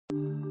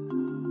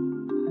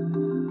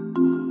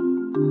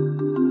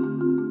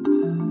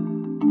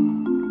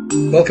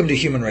Welcome to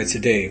Human Rights A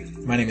Day.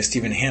 My name is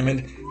Stephen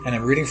Hammond, and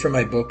I'm reading from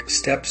my book,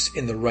 Steps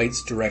in the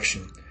Rights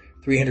Direction,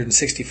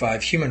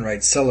 365 Human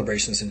Rights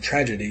Celebrations and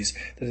Tragedies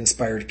that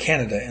Inspired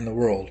Canada and the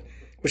World,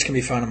 which can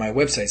be found on my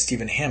website,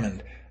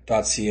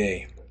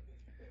 stephenhammond.ca.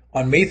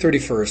 On May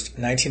 31st,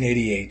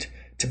 1988,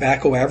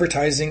 tobacco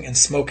advertising and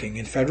smoking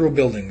in federal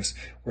buildings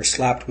were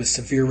slapped with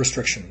severe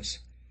restrictions.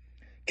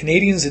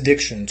 Canadians'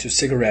 addiction to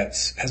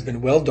cigarettes has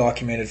been well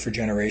documented for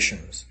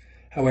generations.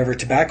 However,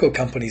 tobacco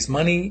companies'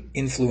 money,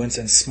 influence,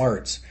 and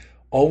smarts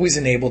always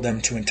enabled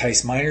them to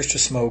entice minors to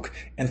smoke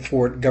and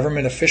thwart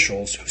government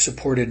officials who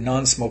supported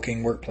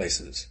non-smoking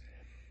workplaces.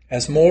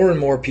 As more and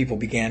more people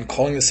began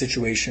calling the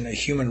situation a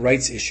human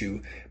rights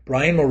issue,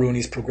 Brian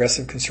Mulroney's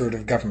Progressive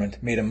Conservative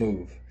government made a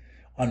move.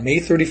 On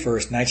May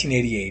 31st,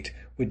 1988,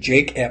 with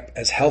Jake Epp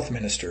as health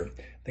minister,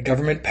 the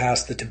government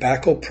passed the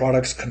Tobacco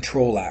Products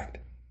Control Act,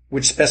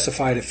 which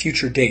specified a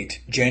future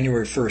date,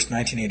 January 1st,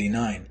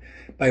 1989,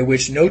 by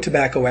which no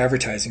tobacco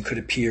advertising could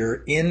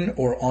appear in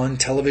or on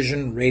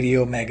television,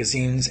 radio,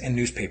 magazines, and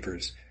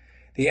newspapers.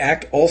 The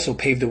act also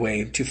paved the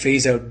way to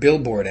phase out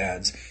billboard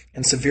ads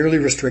and severely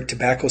restrict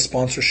tobacco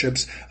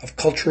sponsorships of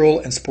cultural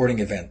and sporting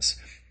events.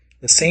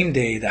 The same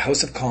day, the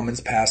House of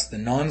Commons passed the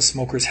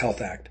Non-Smokers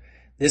Health Act.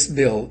 This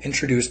bill,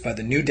 introduced by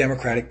the New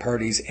Democratic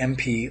Party's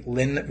MP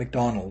Lynn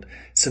McDonald,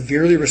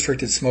 severely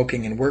restricted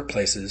smoking in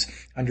workplaces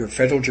under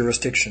federal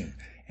jurisdiction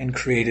and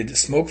created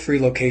smoke-free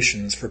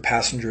locations for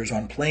passengers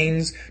on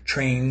planes,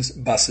 trains,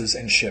 buses,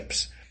 and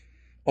ships.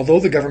 Although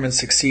the government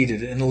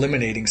succeeded in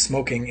eliminating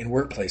smoking in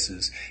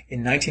workplaces,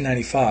 in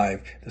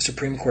 1995, the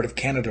Supreme Court of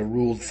Canada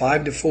ruled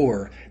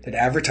 5-4 that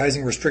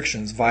advertising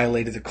restrictions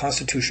violated the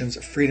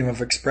Constitution's freedom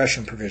of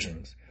expression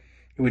provisions.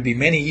 It would be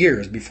many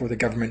years before the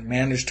government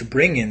managed to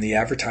bring in the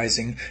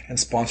advertising and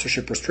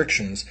sponsorship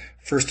restrictions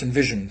first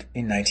envisioned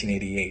in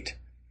 1988.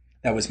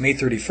 That was May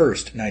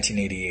 31st,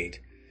 1988.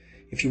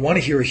 If you want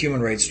to hear a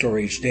human rights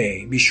story each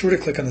day, be sure to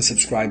click on the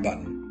subscribe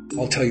button.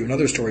 I'll tell you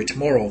another story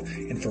tomorrow,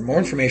 and for more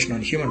information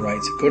on human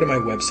rights, go to my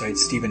website,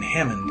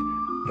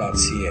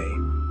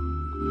 stephenhammond.ca.